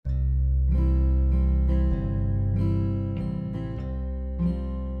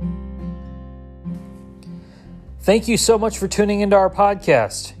Thank you so much for tuning into our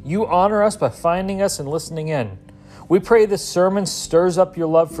podcast. You honor us by finding us and listening in. We pray this sermon stirs up your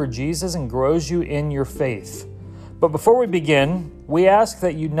love for Jesus and grows you in your faith. But before we begin, we ask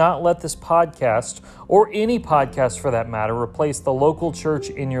that you not let this podcast, or any podcast for that matter, replace the local church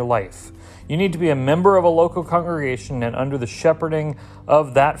in your life. You need to be a member of a local congregation and under the shepherding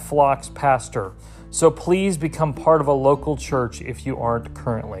of that flock's pastor. So please become part of a local church if you aren't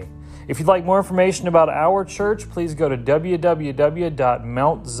currently. If you'd like more information about our church, please go to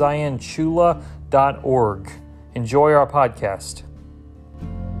www.mountzionchula.org. Enjoy our podcast.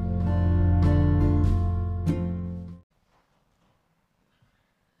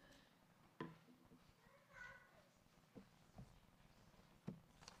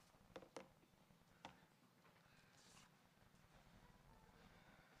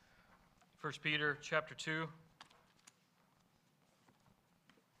 First Peter chapter 2.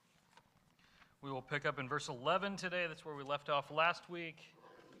 We will pick up in verse 11 today. That's where we left off last week.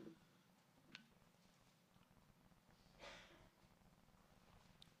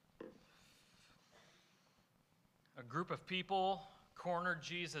 A group of people cornered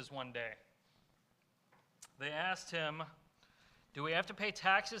Jesus one day. They asked him, "Do we have to pay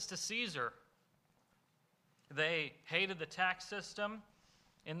taxes to Caesar?" They hated the tax system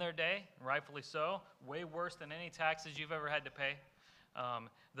in their day, rightfully so, way worse than any taxes you've ever had to pay.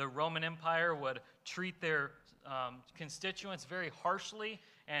 The Roman Empire would treat their constituents very harshly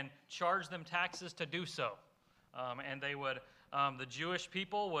and charge them taxes to do so. And they would, the Jewish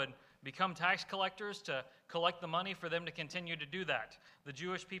people would become tax collectors to collect the money for them to continue to do that. The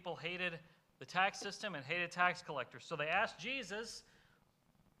Jewish people hated the tax system and hated tax collectors. So they asked Jesus,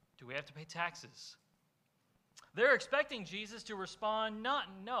 "Do we have to pay taxes?" They're expecting Jesus to respond,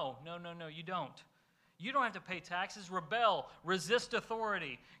 no, you don't. You don't have to pay taxes. Rebel, resist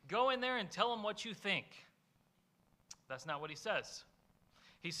authority. Go in there and tell them what you think. That's not what he says.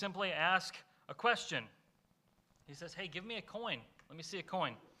 He simply asks a question. He says, "Hey, give me a coin. Let me see a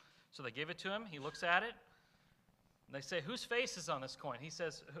coin." So they give it to him. He looks at it. And they say, "Whose face is on this coin?" He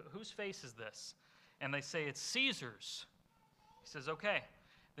says, "Whose face is this?" And they say, "It's Caesar's." He says, "Okay,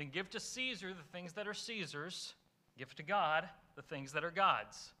 then give to Caesar the things that are Caesar's. Give to God the things that are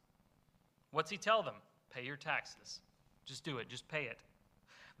God's." What's he tell them? Pay your taxes. Just do it. Just pay it.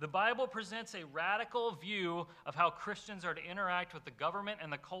 The Bible presents a radical view of how Christians are to interact with the government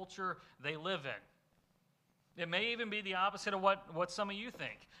and the culture they live in. It may even be the opposite of what some of you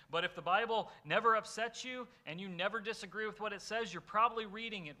think. But if the Bible never upsets you and you never disagree with what it says, you're probably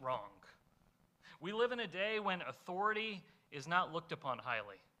reading it wrong. We live in a day when authority is not looked upon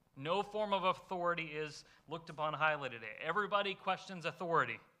highly. No form of authority is looked upon highly today. Everybody questions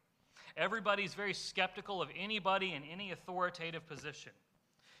authority. Everybody's very skeptical of anybody in any authoritative position.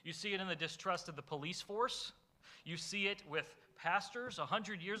 You see it in the distrust of the police force. You see it with pastors.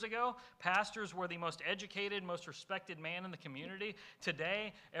 100 years ago, pastors were the most educated, most respected man in the community.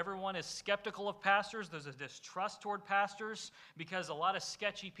 Today, everyone is skeptical of pastors. There's a distrust toward pastors because a lot of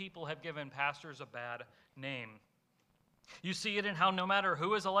sketchy people have given pastors a bad name. You see it in how no matter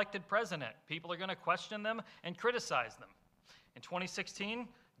who is elected president, people are going to question them and criticize them. In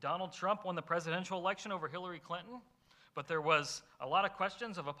 2016, Donald Trump won the presidential election over Hillary Clinton, but there was a lot of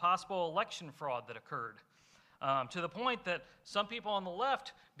questions of a possible election fraud that occurred, to the point that some people on the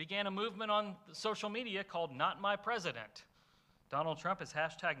left began a movement on social media called Not My President. Donald Trump is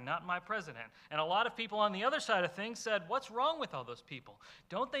 #NotMyPresident. And a lot of people on the other side of things said, "What's wrong with all those people?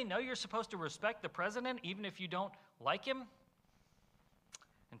 Don't they know you're supposed to respect the president even if you don't like him?"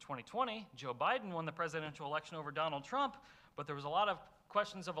 In 2020, Joe Biden won the presidential election over Donald Trump, but there was a lot of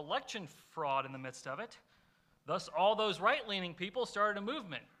questions of election fraud in the midst of it. Thus, all those right-leaning people started a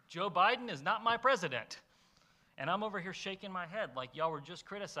movement. Joe Biden is not my president. And I'm over here shaking my head like y'all were just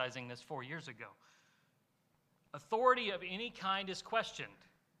criticizing this 4 years ago. Authority of any kind is questioned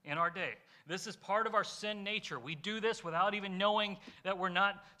in our day. This is part of our sin nature. We do this without even knowing that we're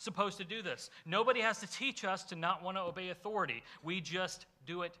not supposed to do this. Nobody has to teach us to not want to obey authority. We just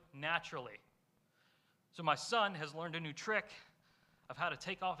do it naturally. So my son has learned a new trick of how to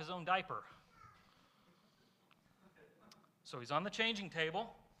take off his own diaper. So he's on the changing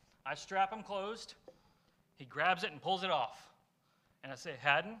table. I strap him closed. He grabs it and pulls it off. And I say,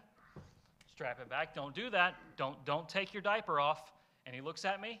 "Haddon, strap it back. Don't do that. Don't take your diaper off." And he looks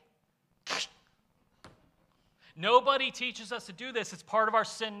at me. Nobody teaches us to do this. It's part of our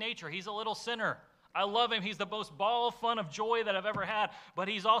sin nature. He's a little sinner. I love him. He's the most ball of fun of joy that I've ever had. But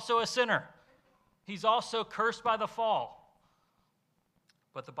he's also a sinner. He's also cursed by the fall.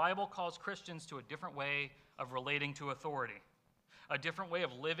 But the Bible calls Christians to a different way of relating to authority. a different way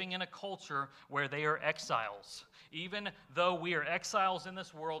of living in a culture where they are exiles. Even though we are exiles in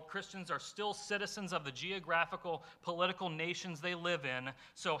this world, Christians are still citizens of the geographical, political nations they live in.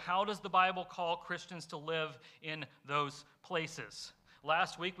 So how does the Bible call Christians to live in those places?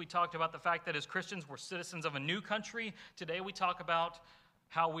 Last week we talked about the fact that as Christians we're citizens of a new country. Today we talk about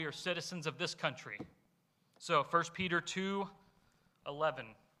how we are citizens of this country. So 1 Peter 2:11.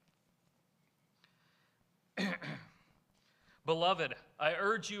 Beloved, I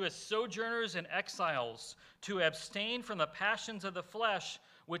urge you as sojourners and exiles to abstain from the passions of the flesh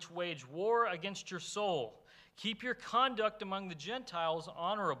which wage war against your soul. Keep your conduct among the Gentiles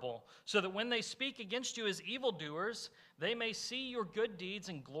honorable, so that when they speak against you as evildoers, they may see your good deeds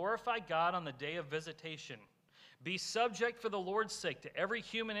and glorify God on the day of visitation. Be subject for the Lord's sake to every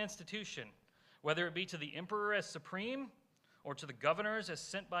human institution, whether it be to the emperor as supreme, or to the governors as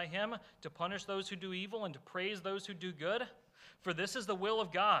sent by him to punish those who do evil and to praise those who do good. For this is the will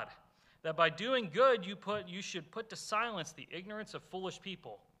of God, that by doing good you should put to silence the ignorance of foolish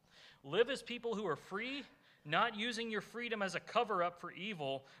people. Live as people who are free, not using your freedom as a cover-up for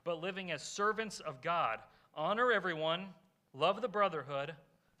evil, but living as servants of God. Honor everyone, love the brotherhood,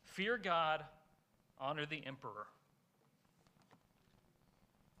 fear God, honor the emperor.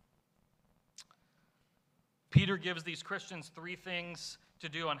 Peter gives these Christians three things to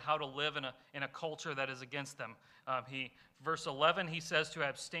do on how to live in a culture that is against them. Verse 11, he says to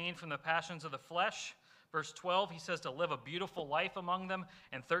abstain from the passions of the flesh. Verse 12, he says to live a beautiful life among them.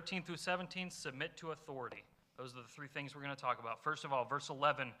 And 13 through 17, submit to authority. Those are the three things we're going to talk about. First of all, verse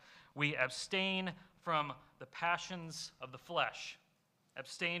 11, we abstain from the passions of the flesh.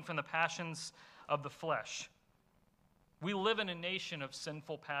 Abstain from the passions of the flesh. We live in a nation of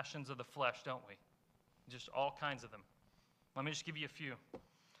sinful passions of the flesh, don't we? Just all kinds of them. Let me just give you a few.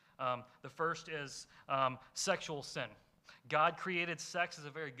 The first is sexual sin. God created sex as a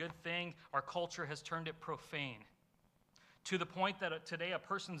very good thing. Our culture has turned it profane, to the point that today a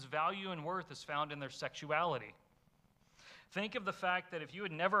person's value and worth is found in their sexuality. Think of the fact that if you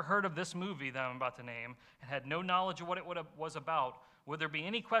had never heard of this movie that I'm about to name and had no knowledge of what it was about, would there be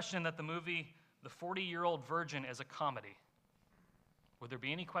any question that the movie The 40-Year-Old Virgin is a comedy? Would there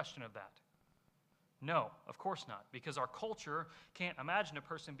be any question of that? No, of course not, because our culture can't imagine a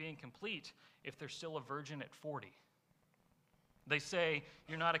person being complete if they're still a virgin at 40. They say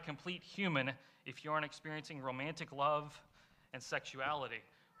you're not a complete human if you aren't experiencing romantic love and sexuality.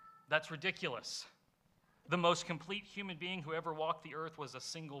 That's ridiculous. The most complete human being who ever walked the earth was a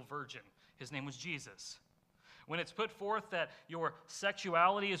single virgin. His name was Jesus. When it's put forth that your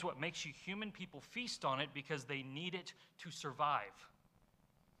sexuality is what makes you human, people feast on it because they need it to survive.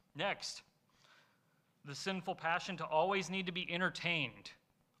 Next, the sinful passion to always need to be entertained.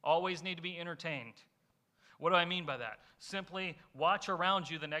 Always need to be entertained. What do I mean by that? Simply watch around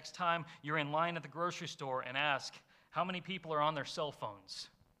you the next time you're in line at the grocery store and ask, how many people are on their cell phones?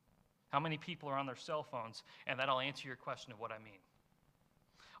 How many people are on their cell phones? And that'll answer your question of what I mean.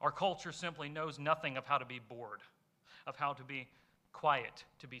 Our culture simply knows nothing of how to be bored, of how to be quiet,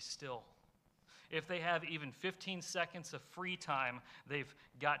 to be still. If they have even 15 seconds of free time, they've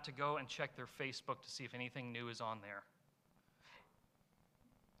got to go and check their Facebook to see if anything new is on there.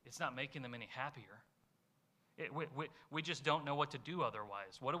 It's not making them any happier. We just don't know what to do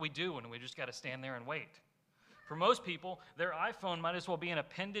otherwise. What do we do when we just got to stand there and wait? For most people, their iPhone might as well be an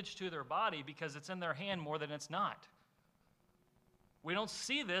appendage to their body because it's in their hand more than it's not. We don't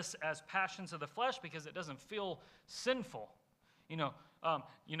see this as passions of the flesh because it doesn't feel sinful.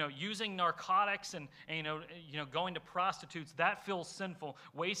 Using narcotics and going to prostitutes, that feels sinful.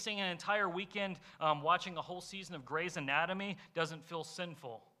 Wasting an entire weekend watching a whole season of Grey's Anatomy doesn't feel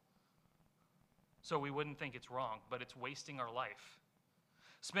sinful. So we wouldn't think it's wrong, but it's wasting our life.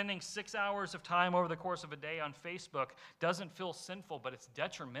 Spending 6 hours of time over the course of a day on Facebook doesn't feel sinful, but it's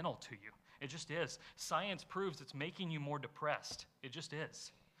detrimental to you. It just is. Science proves it's making you more depressed. It just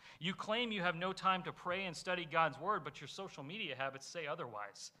is. You claim you have no time to pray and study God's word, but your social media habits say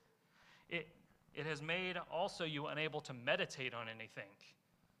otherwise. It has made also you unable to meditate on anything.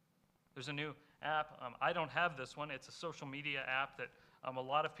 There's a new app. I don't have this one. It's a social media app that a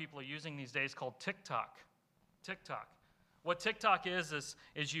lot of people are using these days called TikTok. TikTok. What TikTok is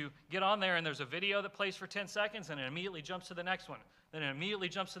you get on there and there's a video that plays for 10 seconds and it immediately jumps to the next one. Then it immediately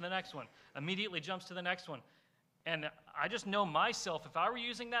jumps to the next one. Immediately jumps to the next one. And I just know myself, if I were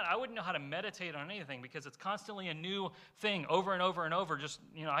using that, I wouldn't know how to meditate on anything because it's constantly a new thing over and over and over.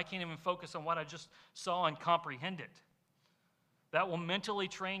 I can't even focus on what I just saw and comprehend it. That will mentally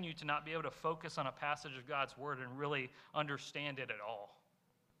train you to not be able to focus on a passage of God's word and really understand it at all.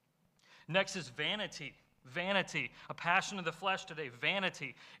 Next is vanity. Vanity, a passion of the flesh today,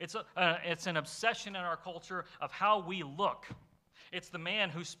 vanity. It's an obsession in our culture of how we look. It's the man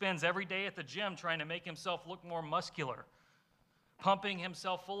who spends every day at the gym trying to make himself look more muscular, pumping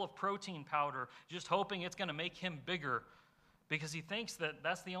himself full of protein powder, just hoping it's going to make him bigger because he thinks that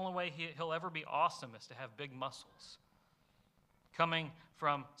that's the only way he'll ever be awesome is to have big muscles. Coming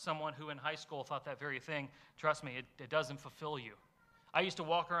from someone who in high school thought that very thing, trust me, it doesn't fulfill you. I used to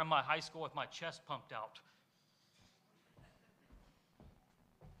walk around my high school with my chest pumped out.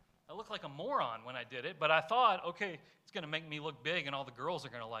 I looked like a moron when I did it, but I thought, okay, it's going to make me look big and all the girls are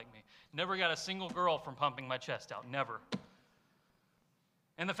going to like me. Never got a single girl from pumping my chest out, never.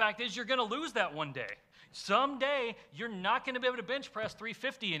 And the fact is, you're going to lose that one day. Someday, you're not going to be able to bench press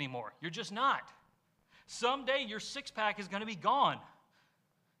 350 anymore. You're just not. Someday, your six-pack is going to be gone.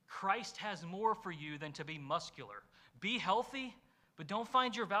 Christ has more for you than to be muscular. Be healthy, but don't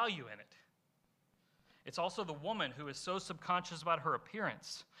find your value in it. It's also the woman who is so subconscious about her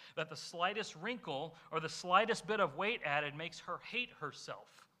appearance that the slightest wrinkle or the slightest bit of weight added makes her hate herself.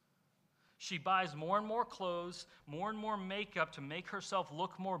 She buys more and more clothes, more and more makeup to make herself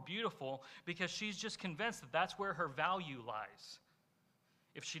look more beautiful because she's just convinced that that's where her value lies.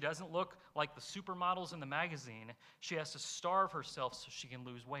 If she doesn't look like the supermodels in the magazine, she has to starve herself so she can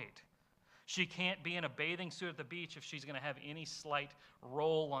lose weight. She can't be in a bathing suit at the beach if she's going to have any slight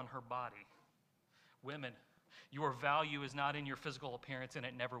roll on her body. Women, your value is not in your physical appearance, and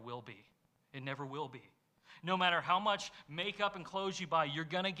it never will be. It never will be. No matter how much makeup and clothes you buy, you're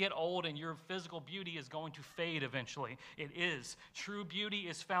going to get old, and your physical beauty is going to fade eventually. It is. True beauty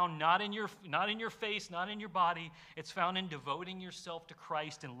is found not in your face, not in your body. It's found in devoting yourself to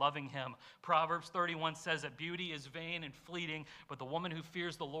Christ and loving Him. Proverbs 31 says that beauty is vain and fleeting, but the woman who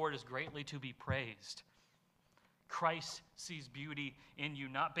fears the Lord is greatly to be praised. Christ sees beauty in you,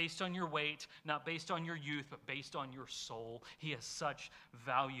 not based on your weight, not based on your youth, but based on your soul. He has such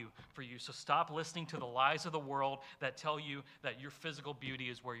value for you. So stop listening to the lies of the world that tell you that your physical beauty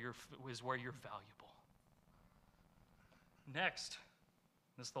is where you're valuable. Next,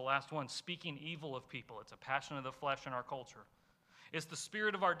 this is the last one, speaking evil of people. It's a passion of the flesh in our culture. It's the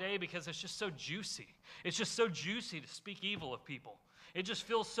spirit of our day because it's just so juicy. It's just so juicy to speak evil of people. It just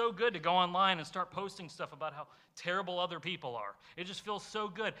feels so good to go online and start posting stuff about how terrible other people are. It just feels so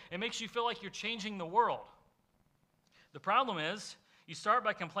good. It makes you feel like you're changing the world. The problem is, you start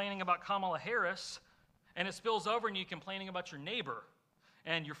by complaining about Kamala Harris, and it spills over and you complaining about your neighbor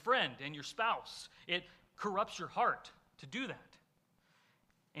and your friend and your spouse. It corrupts your heart to do that.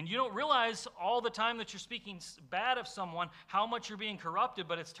 And you don't realize all the time that you're speaking bad of someone how much you're being corrupted,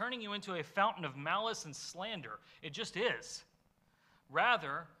 but it's turning you into a fountain of malice and slander. It just is.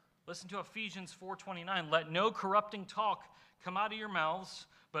 Rather, listen to Ephesians 4:29. Let no corrupting talk come out of your mouths,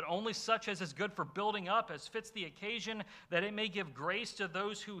 but only such as is good for building up, as fits the occasion, that it may give grace to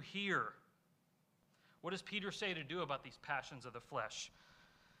those who hear. What does Peter say to do about these passions of the flesh?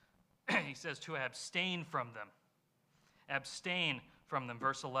 He says to abstain from them. Abstain from them,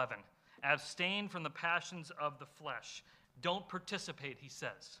 verse 11. Abstain from the passions of the flesh. Don't participate, he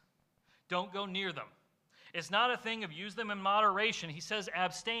says. Don't go near them. It's not a thing of use them in moderation. He says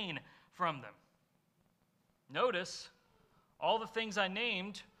abstain from them. Notice, all the things I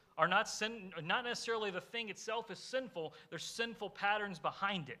named are not necessarily the thing itself is sinful. There's sinful patterns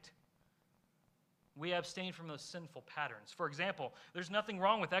behind it. We abstain from those sinful patterns. For example, there's nothing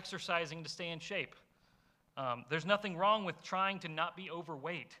wrong with exercising to stay in shape. There's nothing wrong with trying to not be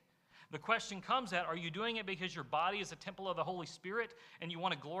overweight. The question comes at, are you doing it because your body is a temple of the Holy Spirit and you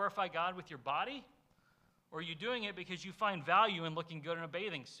want to glorify God with your body? Or are you doing it because you find value in looking good in a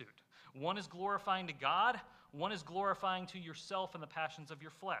bathing suit? One is glorifying to God, one is glorifying to yourself and the passions of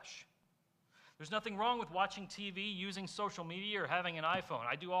your flesh. There's nothing wrong with watching TV, using social media, or having an iPhone.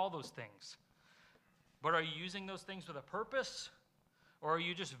 I do all those things. But are you using those things with a purpose? Or are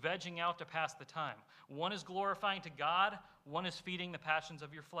you just vegging out to pass the time? One is glorifying to God, one is feeding the passions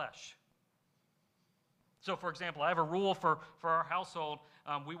of your flesh. So, for example, I have a rule for our household.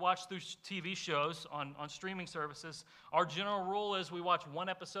 We watch through TV shows on streaming services. Our general rule is we watch one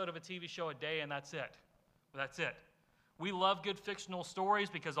episode of a TV show a day, and that's it. That's it. We love good fictional stories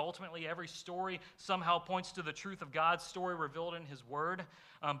because ultimately every story somehow points to the truth of God's story revealed in His Word.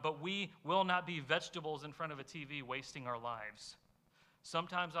 But we will not be vegetables in front of a TV wasting our lives.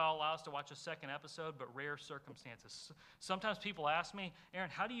 Sometimes I'll allow us to watch a second episode, but rare circumstances. Sometimes people ask me, Aaron,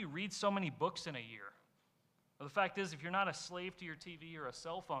 how do you read so many books in a year? Well, the fact is, if you're not a slave to your TV or a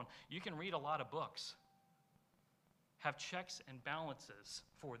cell phone, you can read a lot of books. Have checks and balances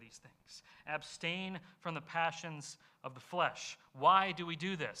for these things. Abstain from the passions of the flesh. Why do we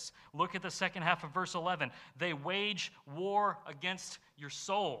do this? Look at the second half of verse 11. They wage war against your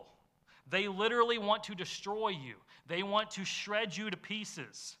soul. They literally want to destroy you. They want to shred you to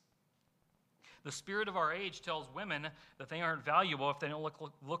pieces. The spirit of our age tells women that they aren't valuable if they don't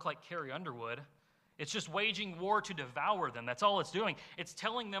look like Carrie Underwood. It's just waging war to devour them. That's all it's doing. It's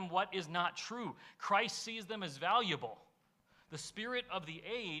telling them what is not true. Christ sees them as valuable. The spirit of the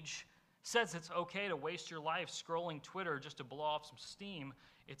age says it's okay to waste your life scrolling Twitter just to blow off some steam.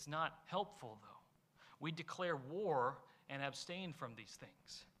 It's not helpful, though. We declare war and abstain from these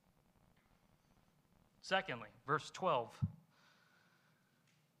things. Secondly, verse 12,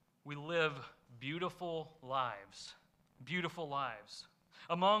 we live beautiful lives. Beautiful lives.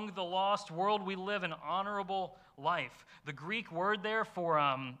 Among the lost world, we live an honorable life. The Greek word there for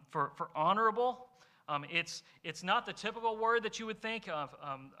honorable, it's not the typical word that you would think of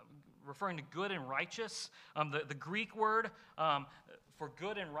referring to good and righteous. The Greek word for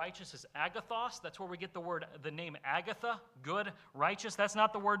good and righteous is agathos. That's where we get the name Agatha, good, righteous. That's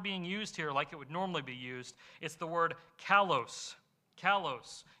not the word being used here like it would normally be used. It's the word kalos.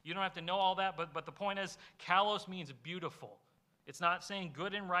 Kalos. You don't have to know all that, but the point is, kalos means beautiful. It's not saying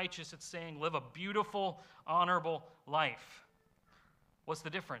good and righteous. It's saying live a beautiful, honorable life. What's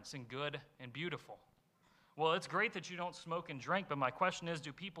the difference in good and beautiful? Well, it's great that you don't smoke and drink, but my question is,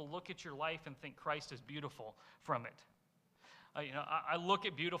 do people look at your life and think Christ is beautiful from it? I look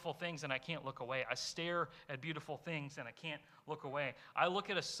at beautiful things and I can't look away. I stare at beautiful things and I can't look away. I look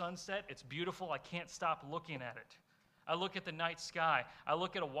at a sunset, it's beautiful, I can't stop looking at it. I look at the night sky. I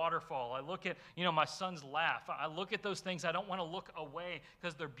look at a waterfall. I look at, my son's laugh. I look at those things. I don't want to look away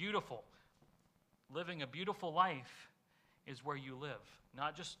because they're beautiful. Living a beautiful life is where you live.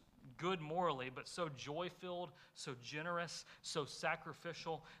 Not just good morally, but so joy-filled, so generous, so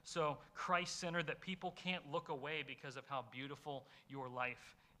sacrificial, so Christ-centered that people can't look away because of how beautiful your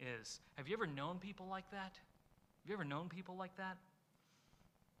life is. Have you ever known people like that? Have you ever known people like that?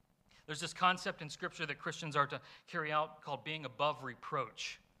 There's this concept in Scripture that Christians are to carry out called being above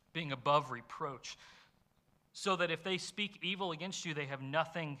reproach. Being above reproach. So that if they speak evil against you, they have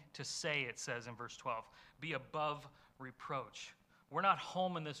nothing to say, it says in verse 12. Be above reproach. We're not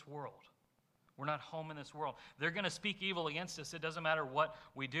home in this world. We're not home in this world. They're going to speak evil against us. It doesn't matter what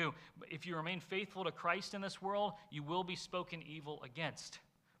we do. But if you remain faithful to Christ in this world, you will be spoken evil against.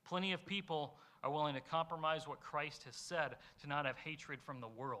 Plenty of people are willing to compromise what Christ has said to not have hatred from the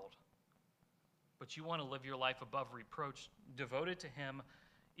world. But you want to live your life above reproach, devoted to Him.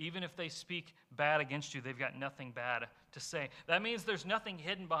 Even if they speak bad against you, they've got nothing bad to say. That means there's nothing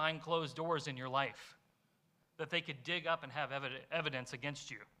hidden behind closed doors in your life that they could dig up and have evidence against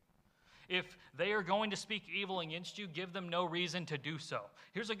you. If they are going to speak evil against you, give them no reason to do so.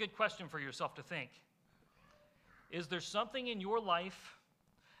 Here's a good question for yourself to think. Is there something in your life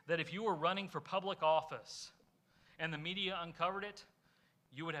that if you were running for public office and the media uncovered it,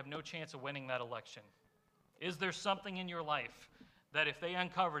 you would have no chance of winning that election? Is there something in your life that if they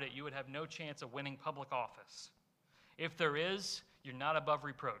uncovered it, you would have no chance of winning public office? If there is, you're not above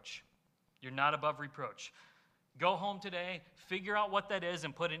reproach. You're not above reproach. Go home today, figure out what that is,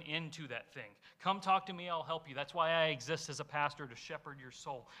 and put an end to that thing. Come talk to me, I'll help you. That's why I exist as a pastor, to shepherd your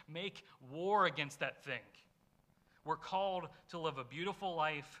soul. Make war against that thing. We're called to live a beautiful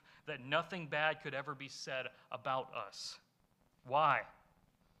life that nothing bad could ever be said about us. Why?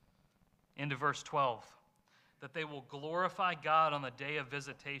 Into verse 12. That they will glorify God on the day of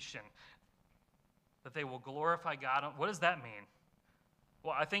visitation. That they will glorify God. What does that mean?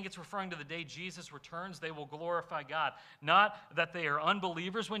 Well, I think it's referring to the day Jesus returns. They will glorify God. Not that they are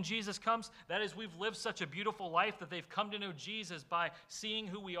unbelievers when Jesus comes. That is, we've lived such a beautiful life that they've come to know Jesus by seeing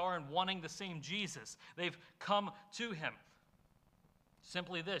who we are and wanting the same Jesus. They've come to Him.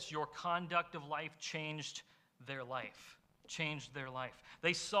 Simply this, your conduct of life changed their life. Changed their life.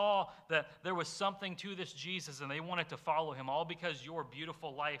 They saw that there was something to this Jesus and they wanted to follow Him, all because your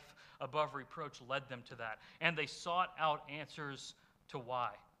beautiful life above reproach led them to that. And they sought out answers to why.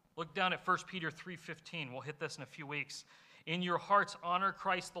 Look down at 1 Peter 3:15. We'll hit this in a few weeks. In your hearts, honor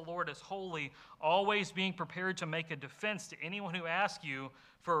Christ the Lord as holy, always being prepared to make a defense to anyone who asks you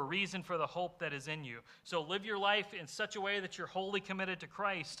for a reason for the hope that is in you. So live your life in such a way that you're wholly committed to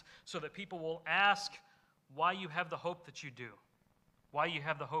Christ so that people will ask why you have the hope that you do. Why you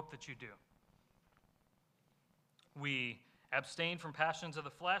have the hope that you do. We abstain from passions of the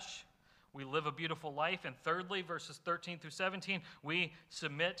flesh. We live a beautiful life. And thirdly, verses 13 through 17, we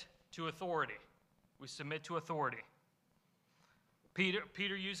submit to authority. We submit to authority.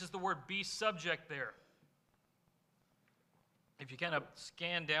 Peter uses the word be subject there. If you kind of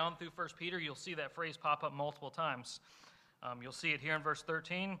scan down through 1 Peter, you'll see that phrase pop up multiple times. You'll see it here in verse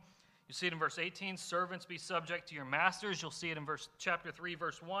 13. You see it in verse 18, servants be subject to your masters. You'll see it in chapter 3,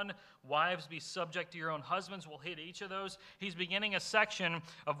 verse 1, wives be subject to your own husbands. We'll hit each of those. He's beginning a section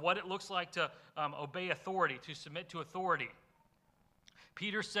of what it looks like to obey authority, to submit to authority.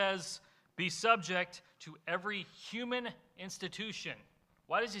 Peter says, be subject to every human institution.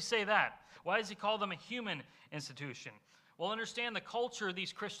 Why does he say that? Why does he call them a human institution? Well, understand the culture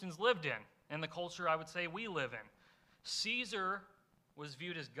these Christians lived in, and the culture I would say we live in. Caesar was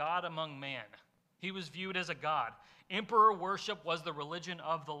viewed as God among man. He was viewed as a god. Emperor worship was the religion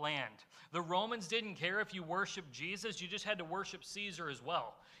of the land. The Romans didn't care if you worshiped Jesus. You just had to worship Caesar as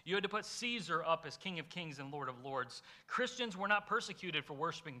well. You had to put Caesar up as King of Kings and Lord of Lords. Christians were not persecuted for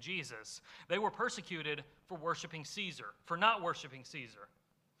worshiping Jesus. They were persecuted for worshiping Caesar, for not worshiping Caesar.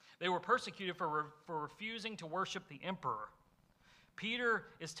 They were persecuted for refusing to worship the emperor. Peter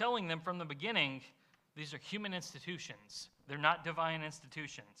is telling them from the beginning, these are human institutions. They're not divine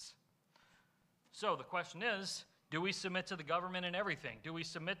institutions. So the question is, do we submit to the government in everything? Do we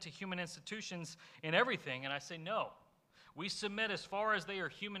submit to human institutions in everything? And I say no. We submit as far as they are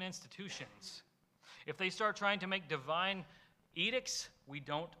human institutions. If they start trying to make divine edicts, we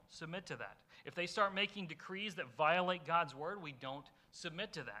don't submit to that. If they start making decrees that violate God's word, we don't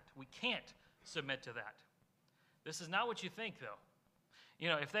submit to that. We can't submit to that. This is not what you think, though. You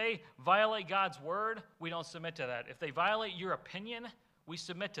know, if they violate God's word, we don't submit to that. If they violate your opinion, we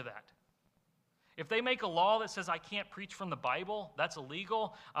submit to that. If they make a law that says I can't preach from the Bible, that's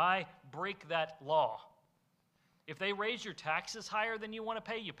illegal, I break that law. If they raise your taxes higher than you want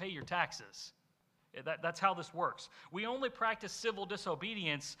to pay, you pay your taxes. That's how this works. We only practice civil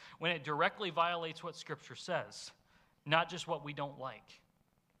disobedience when it directly violates what Scripture says, not just what we don't like.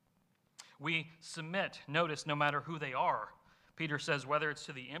 We submit, notice, no matter who they are. Peter says whether it's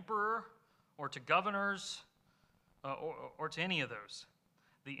to the emperor or to governors or to any of those.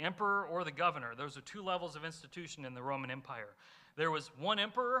 The emperor or the governor, those are two levels of institution in the Roman Empire. There was one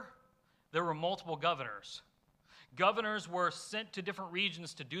emperor, there were multiple governors. Governors were sent to different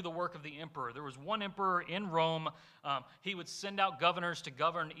regions to do the work of the emperor. There was one emperor in Rome. He would send out governors to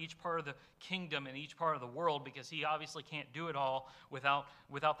govern each part of the kingdom and each part of the world because he obviously can't do it all without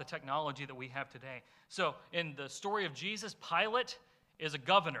the technology that we have today. So in the story of Jesus, Pilate is a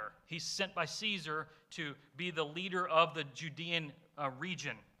governor. He's sent by Caesar to be the leader of the Judean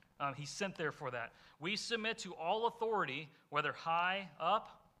region. He's sent there for that. We submit to all authority, whether high,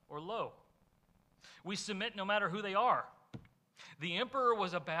 up, or low. We submit no matter who they are. The emperor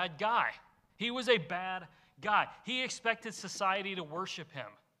was a bad guy. He was a bad guy. He expected society to worship him.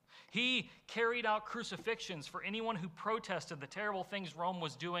 He carried out crucifixions for anyone who protested the terrible things Rome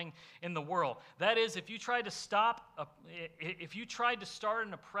was doing in the world. That is, if you tried to start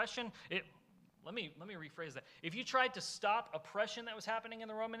an oppression, let me rephrase that. If you tried to stop oppression that was happening in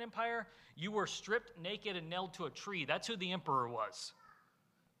the Roman Empire, you were stripped naked and nailed to a tree. That's who the emperor was.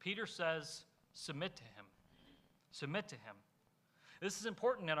 Peter says, submit to him. Submit to him. This is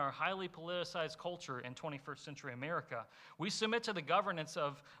important in our highly politicized culture in 21st century America. We submit to the governance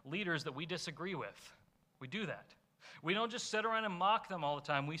of leaders that we disagree with. We do that. We don't just sit around and mock them all the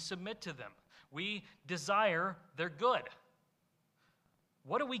time. We submit to them. We desire their good.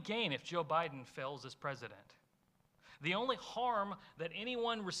 What do we gain if Joe Biden fails as president? The only harm that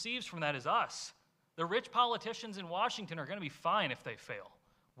anyone receives from that is us. The rich politicians in Washington are going to be fine if they fail.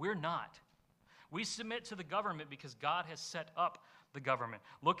 We're not. We submit to the government because God has set up the government.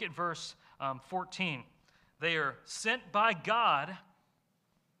 Look at verse 14. They are sent by God.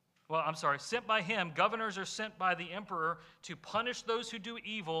 Sent by him. Governors are sent by the emperor to punish those who do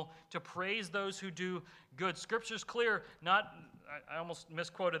evil, to praise those who do good. Scripture's clear, I almost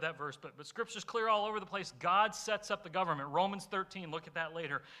misquoted that verse, but Scripture's clear all over the place. God sets up the government. Romans 13, look at that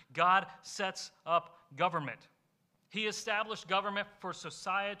later. God sets up government. He established government for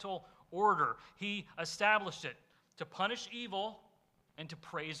societal order. He established it to punish evil and to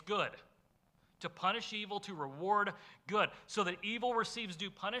praise good. To punish evil, to reward good, so that evil receives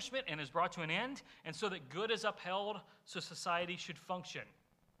due punishment and is brought to an end, and so that good is upheld, so society should function.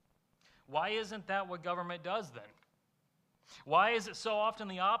 Why isn't that what government does then? Why is it so often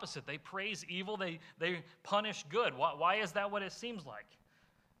the opposite? They praise evil, they punish good. Why is that what it seems like?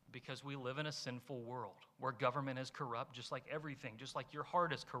 Because we live in a sinful world where government is corrupt, just like everything, just like your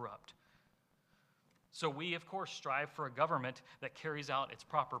heart is corrupt. So we, of course, strive for a government that carries out its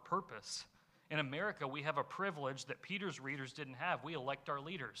proper purpose. In America, we have a privilege that Peter's readers didn't have. We elect our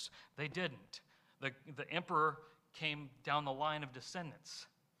leaders. They didn't. The emperor came down the line of descendants.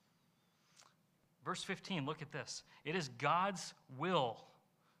 Verse 15, look at this. It is God's will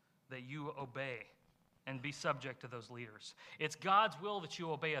that you obey and be subject to those leaders. It's God's will that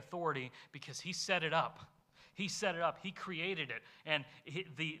you obey authority because he set it up. He set it up. He created it. And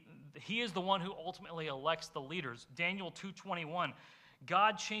he is the one who ultimately elects the leaders. Daniel 2:21,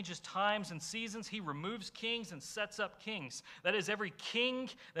 God changes times and seasons. He removes kings and sets up kings. That is, every king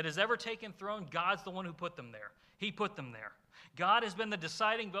that has ever taken throne, God's the one who put them there. He put them there. God has been the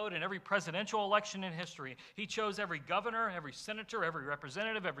deciding vote in every presidential election in history. He chose every governor, every senator, every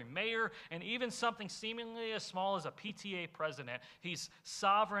representative, every mayor, and even something seemingly as small as a PTA president. He's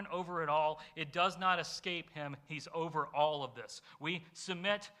sovereign over it all. It does not escape him. He's over all of this. We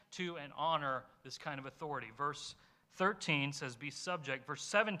submit to and honor this kind of authority. Verse 13 says, be subject. Verse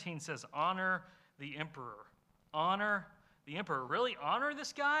 17 says, honor the emperor. Honor the emperor. Really honor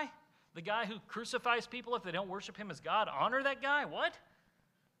this guy? The guy who crucifies people if they don't worship him as God? Honor that guy? What?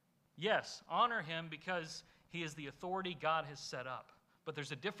 Yes, honor him because he is the authority God has set up. But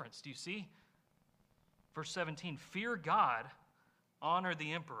there's a difference. Do you see? Verse 17, fear God, honor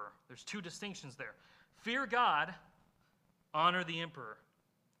the emperor. There's two distinctions there. Fear God, honor the emperor.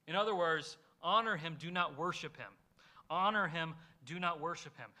 In other words, honor him, do not worship him. Honor him, do not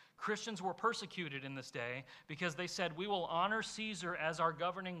worship him. Christians were persecuted in this day because they said, we will honor Caesar as our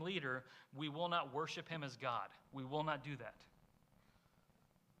governing leader. We will not worship him as God. We will not do that.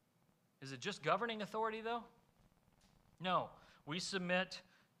 Is it just governing authority, though? No. We submit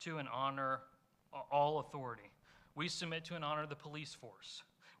to and honor all authority. We submit to and honor the police force.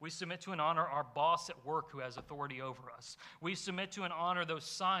 We submit to and honor our boss at work who has authority over us. We submit to and honor those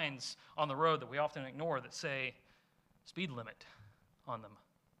signs on the road that we often ignore that say speed limit on them.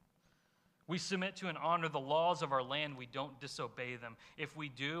 We submit to and honor the laws of our land. We don't disobey them. If we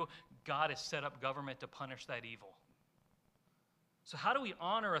do, God has set up government to punish that evil. So how do we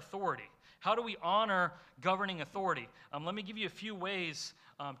honor authority? How do we honor governing authority? Let me give you a few ways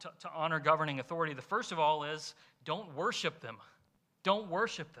to honor governing authority. The first of all is don't worship them. Don't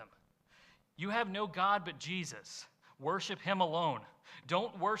worship them. You have no God but Jesus. Worship him alone.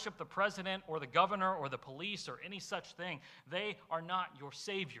 Don't worship the president or the governor or the police or any such thing. They are not your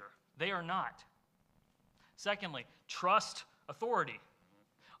Savior. They are not. Secondly, trust authority.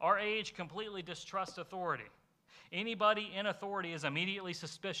 Our age completely distrusts authority. Anybody in authority is immediately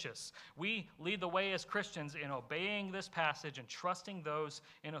suspicious. We lead the way as Christians in obeying this passage and trusting those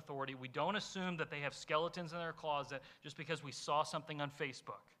in authority. We don't assume that they have skeletons in their closet just because we saw something on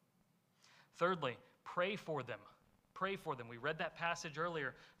Facebook. Thirdly, pray for them. Pray for them. We read that passage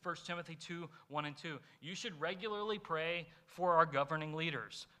earlier, 1 Timothy 2:1 and 2. You should regularly pray for our governing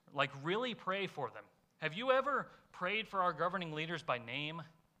leaders. Like, really pray for them. Have you ever prayed for our governing leaders by name?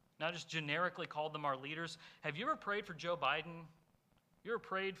 Not just generically called them our leaders. Have you ever prayed for Joe Biden? You ever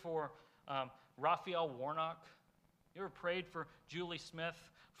prayed for Raphael Warnock? You ever prayed for Julie Smith,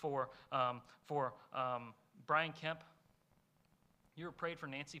 for Brian Kemp? You ever prayed for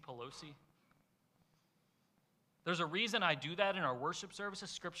Nancy Pelosi? There's a reason I do that in our worship services.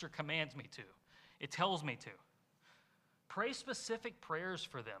 Scripture commands me to. It tells me to. Pray specific prayers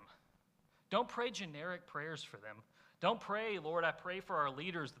for them. Don't pray generic prayers for them. Don't pray, Lord, I pray for our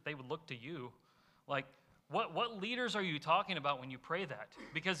leaders that they would look to you. Like, what leaders are you talking about when you pray that?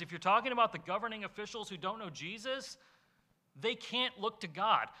 Because if you're talking about the governing officials who don't know Jesus, they can't look to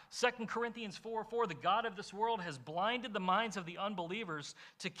God. 2 Corinthians 4:4, the God of this world has blinded the minds of the unbelievers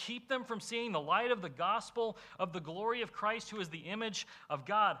to keep them from seeing the light of the gospel of the glory of Christ, who is the image of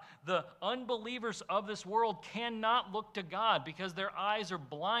God. The unbelievers of this world cannot look to God because their eyes are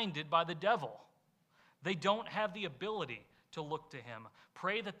blinded by the devil. They don't have the ability to look to him.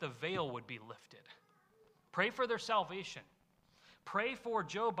 Pray that the veil would be lifted. Pray for their salvation. Pray for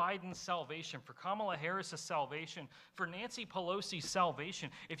Joe Biden's salvation, for Kamala Harris's salvation, for Nancy Pelosi's salvation.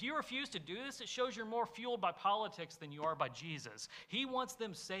 If you refuse to do this, it shows you're more fueled by politics than you are by Jesus. He wants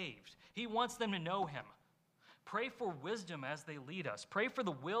them saved. He wants them to know him. Pray for wisdom as they lead us. Pray for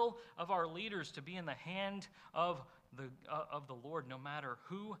the will of our leaders to be in the hand of the Lord, no matter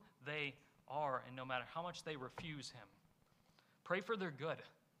who they are and no matter how much they refuse him. Pray for their good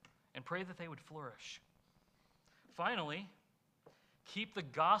and pray that they would flourish. Finally, keep the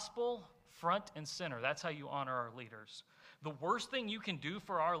gospel front and center. That's how you honor our leaders. The worst thing you can do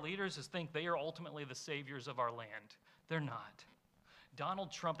for our leaders is think they are ultimately the saviors of our land. They're not.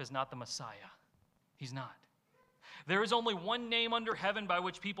 Donald Trump is not the Messiah. He's not. There is only one name under heaven by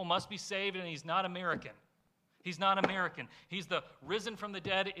which people must be saved, and he's not American. He's not American. He's the risen from the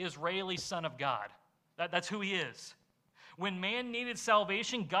dead Israeli Son of God. That's who he is. When man needed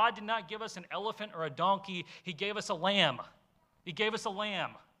salvation, God did not give us an elephant or a donkey. He gave us a lamb. He gave us a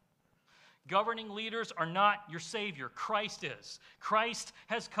lamb. Governing leaders are not your Savior. Christ is. Christ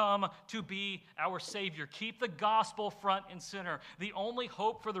has come to be our Savior. Keep the gospel front and center. The only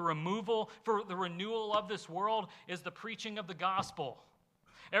hope for the renewal of this world is the preaching of the gospel.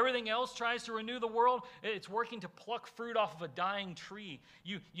 Everything else tries to renew the world. It's working to pluck fruit off of a dying tree.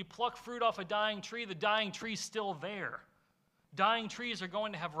 You pluck fruit off a dying tree, the dying tree's still there. Dying trees are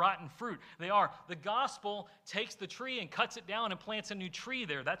going to have rotten fruit. They are. The gospel takes the tree and cuts it down and plants a new tree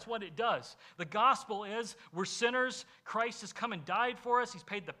there. That's what it does. The gospel is we're sinners. Christ has come and died for us. He's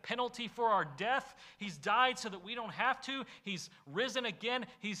paid the penalty for our death. He's died so that we don't have to. He's risen again.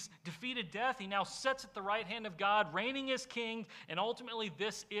 He's defeated death. He now sits at the right hand of God, reigning as king, and ultimately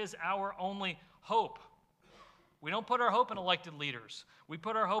this is our only hope. We don't put our hope in elected leaders. We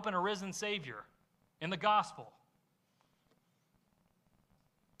put our hope in a risen Savior, in the gospel.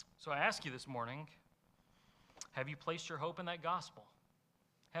 So I ask you this morning, have you placed your hope in that gospel?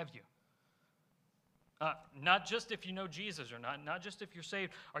 Have you? Not just if you know Jesus or not just if you're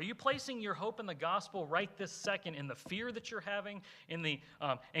saved. Are you placing your hope in the gospel right this second in the fear that you're having, in the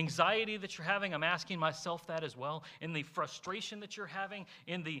anxiety that you're having? I'm asking myself that as well. In the frustration that you're having,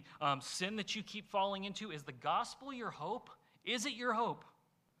 in the sin that you keep falling into. Is the gospel your hope? Is it your hope?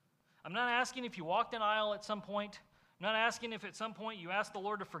 I'm not asking if you walked an aisle at some point. I'm not asking if at some point you asked the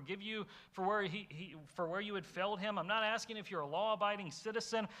Lord to forgive you for where you had failed him. I'm not asking if you're a law-abiding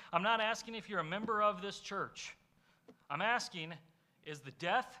citizen. I'm not asking if you're a member of this church. I'm asking, is the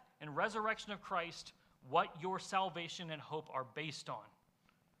death and resurrection of Christ what your salvation and hope are based on?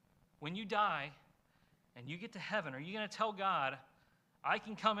 When you die and you get to heaven, are you going to tell God, I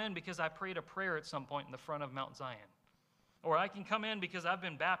can come in because I prayed a prayer at some point in the front of Mount Zion? Or I can come in because I've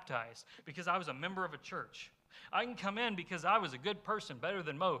been baptized, because I was a member of a church. I can come in because I was a good person, better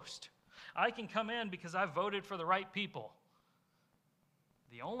than most. I can come in because I voted for the right people.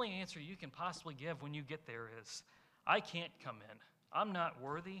 The only answer you can possibly give when you get there is, I can't come in. I'm not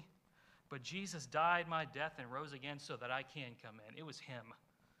worthy, but Jesus died my death and rose again so that I can come in. It was him.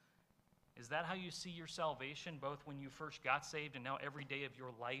 Is that how you see your salvation, both when you first got saved and now every day of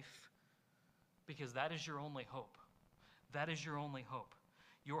your life? Because that is your only hope. That is your only hope.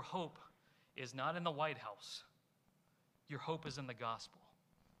 Your hope is not in the White House. Your hope is in the gospel.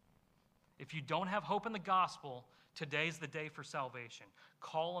 If you don't have hope in the gospel, today's the day for salvation.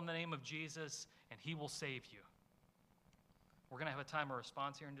 Call on the name of Jesus, and he will save you. We're going to have a time of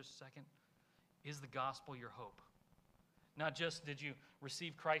response here in just a second. Is the gospel your hope? Not just did you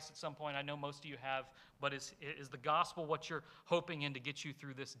receive Christ at some point, I know most of you have, but is the gospel what you're hoping in to get you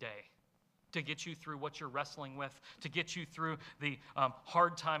through this day? To get you through what you're wrestling with, to get you through the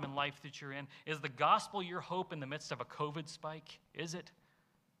hard time in life that you're in? Is the gospel your hope in the midst of a COVID spike? Is it?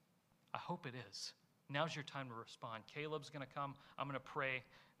 I hope it is. Now's your time to respond. Caleb's going to come. I'm going to pray.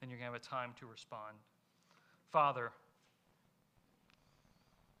 Then you're going to have a time to respond. Father,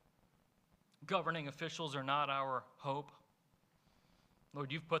 governing officials are not our hope.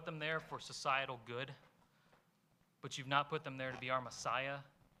 Lord, you've put them there for societal good, but you've not put them there to be our Messiah.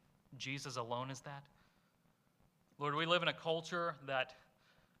 Jesus alone is that. Lord, we live in a culture that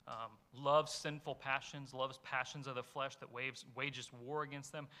loves sinful passions, loves passions of the flesh that wages war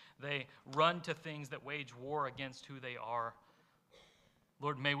against them. They run to things that wage war against who they are.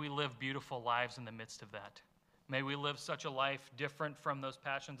 Lord, may we live beautiful lives in the midst of that. May we live such a life different from those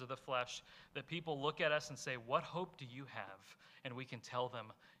passions of the flesh that people look at us and say, what hope do you have? And we can tell them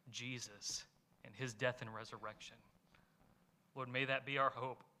Jesus and his death and resurrection. Lord, may that be our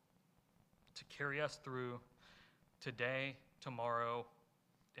hope to carry us through today, tomorrow,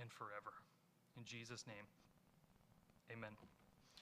 and forever. In Jesus' name, amen.